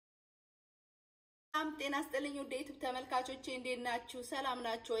ጤና ይስጥልኝ ወደ ዩቲዩብ ተመልካቾቼ እንዴት ናችሁ ሰላም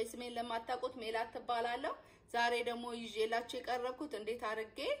ናችሁ ወይ ስሜን ለማታውቁት ሜላት ተባላለሁ ዛሬ ደግሞ ይዤላችሁ የቀረብኩት እንዴት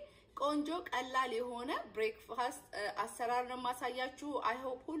አድርጌ ቆንጆ ቀላል የሆነ ብሬክፋስት አሰራር ነው ማሳያችሁ አይ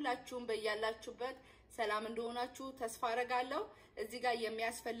ሆፕ ሁላችሁም በያላችሁበት ሰላም እንደሆናችሁ ተስፋ አደርጋለሁ እዚህ ጋር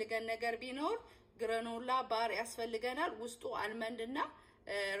የሚያስፈልገን ነገር ቢኖር ግራኖላ ባር ያስፈልገናል ውስጡ አልመንድና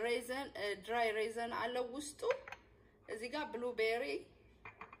ሬዘን ድራይ ሬዘን አለው ውስጡ እዚህ ጋር ብሉቤሪ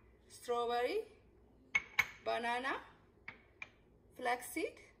ስትሮበሪ banana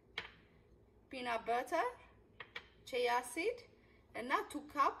flaxseed peanut butter chia seed እና 2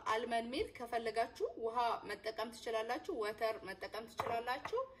 cup almond milk ከፈለጋችሁ ውሃ መጠቀም ትችላላችሁ water መጠቀም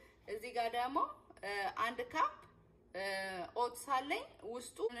ትችላላችሁ እዚህ ጋር ደግሞ 1 cup oats አለኝ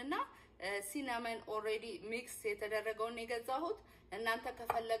ውስጡና cinnamon already mix የተደረገውን የገዛሁት እናንተ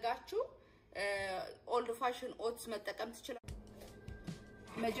ከፈለጋችሁ old fashion oats መጠቀም ትችላላችሁ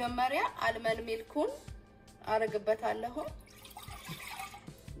መጀመሪያ almond milk-ን አረግበታለሁ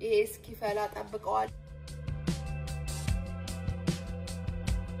ይሄ እስኪፈላ ጠብቀዋል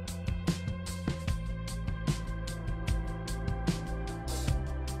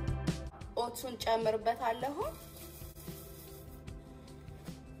ኦትሱን ጨምርበታለሁ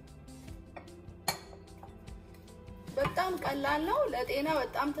በጣም ቀላል ነው ለጤና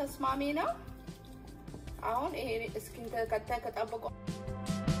በጣም ተስማሚ ነው አሁን ይሄ እስኪንተከተከ ጠብቀው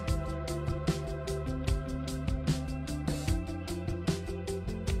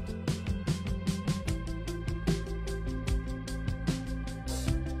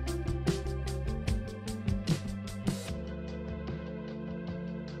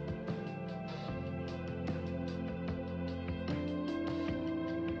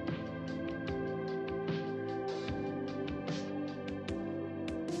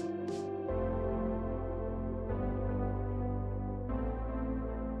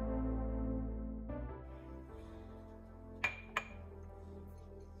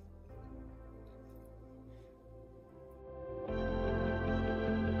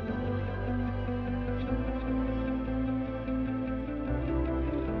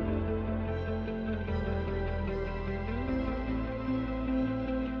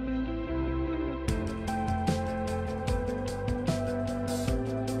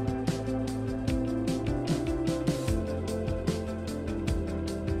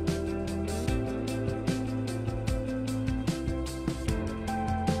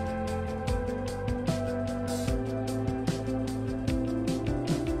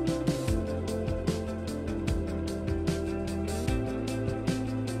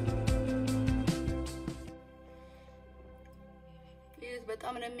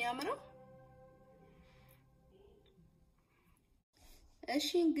በጣም ነው የሚያምረው እሺ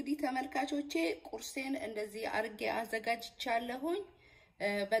እንግዲህ ተመልካቾቼ ቁርሴን እንደዚህ አርጌ አዘጋጅቻለሁኝ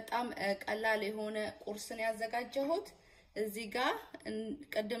በጣም ቀላል የሆነ ቁርስን ያዘጋጀሁት እዚህ ጋር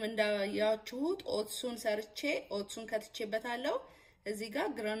ቀደም እንዳያችሁት ኦትሱን ሰርቼ ኦትሱን ከትቼበታለሁ እዚህ ጋር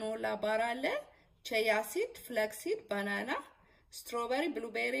ግራኖላ ባር አለ chia seed flaxseed banana strawberry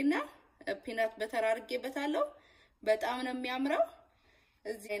blueberry እና peanut butter አርጌበታለሁ በጣም ነው የሚያምረው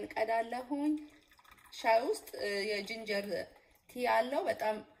እዚህን ቀዳለሁኝ ሻይ ውስጥ የጂንጀር ቲ አለው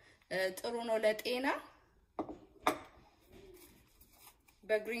በጣም ጥሩ ነው ለጤና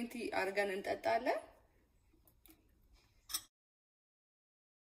በግሪን ቲ አርገን እንጠጣለን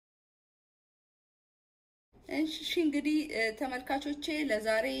እሺ እንግዲህ ተመልካቾቼ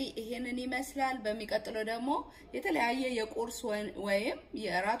ለዛሬ ይሄንን ይመስላል በሚቀጥለው ደግሞ የተለያየ የቁርስ ወይም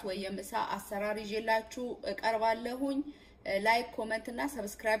የራት ወይ የምሳ አሰራር ይዤላችሁ እቀርባለሁኝ ላይክ ኮሜንት እና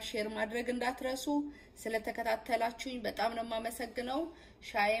ሰብስክራይብ ሼር ማድረግ እንዳትረሱ ስለተከታተላችሁኝ በጣም ነው ማመሰግነው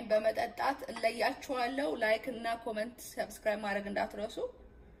ሻይን በመጠጣት እለያችኋለሁ ላይክ እና ኮሜንት ሰብስክራይብ ማድረግ እንዳትረሱ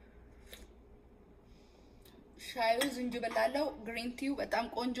ሻዩ ዝንጅብል አለው ግሪን ቲው በጣም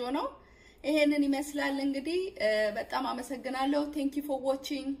ቆንጆ ነው ይሄንን ይመስላል እንግዲህ በጣም አመሰግናለሁ thank you for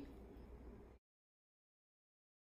watching